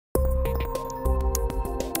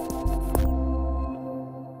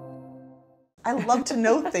I love to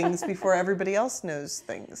know things before everybody else knows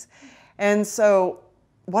things. And so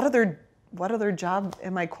what other job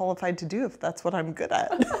am I qualified to do if that's what I'm good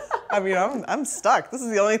at? I mean, I'm stuck. This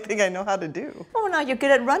is the only thing I know how to do. Oh, now you're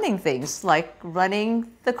good at running things, like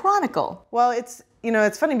running the Chronicle. Well, it's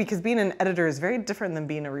funny because being an editor is very different than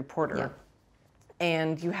being a reporter. Yeah.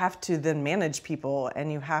 And you have to then manage people,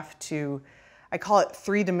 and you have to, I call it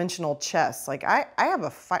three-dimensional chess. Like I have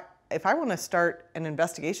if I want to start an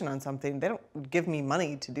investigation on something, they don't give me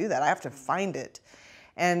money to do that. I have to find it.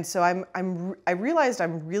 And so I realized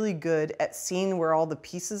I'm really good at seeing where all the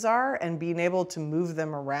pieces are and being able to move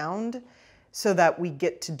them around so that we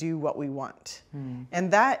get to do what we want.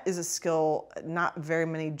 And that is a skill not very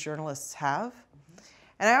many journalists have.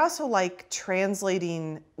 And I also like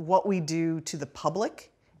translating what we do to the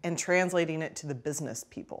public and translating it to the business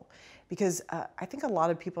people. Because I think a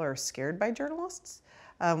lot of people are scared by journalists.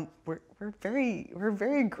 We're very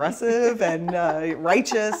aggressive and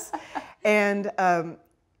righteous. And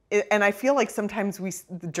I feel like sometimes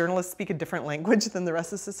the journalists speak a different language than the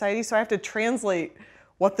rest of society, so I have to translate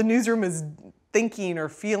what the newsroom is thinking or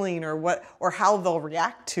feeling or how they'll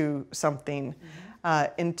react to something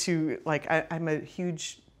into, like, I'm a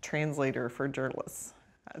huge translator for journalists.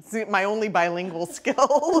 It's my only bilingual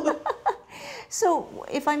skill. So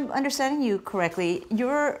if I'm understanding you correctly,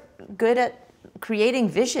 you're good at creating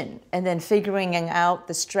vision and then figuring out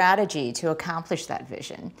the strategy to accomplish that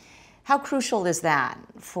vision. How crucial is that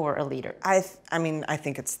for a leader? I mean, I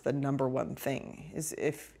think it's the number one thing,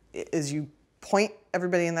 is you point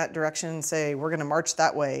everybody in that direction and say, we're going to march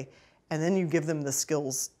that way, and then you give them the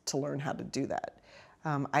skills to learn how to do that.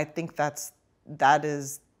 I think that's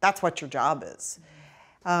what your job is.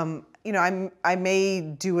 You know, I may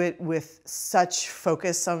do it with such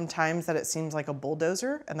focus sometimes that it seems like a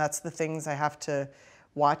bulldozer, and that's the things I have to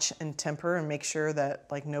watch and temper and make sure that,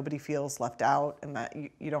 like, nobody feels left out, and that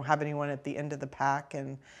you don't have anyone at the end of the pack,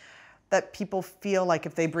 and that people feel like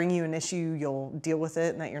if they bring you an issue, you'll deal with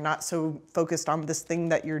it, and that you're not so focused on this thing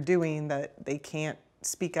that you're doing that they can't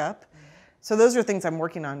speak up. So those are things I'm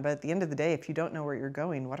working on, but at the end of the day, if you don't know where you're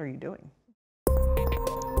going, what are you doing?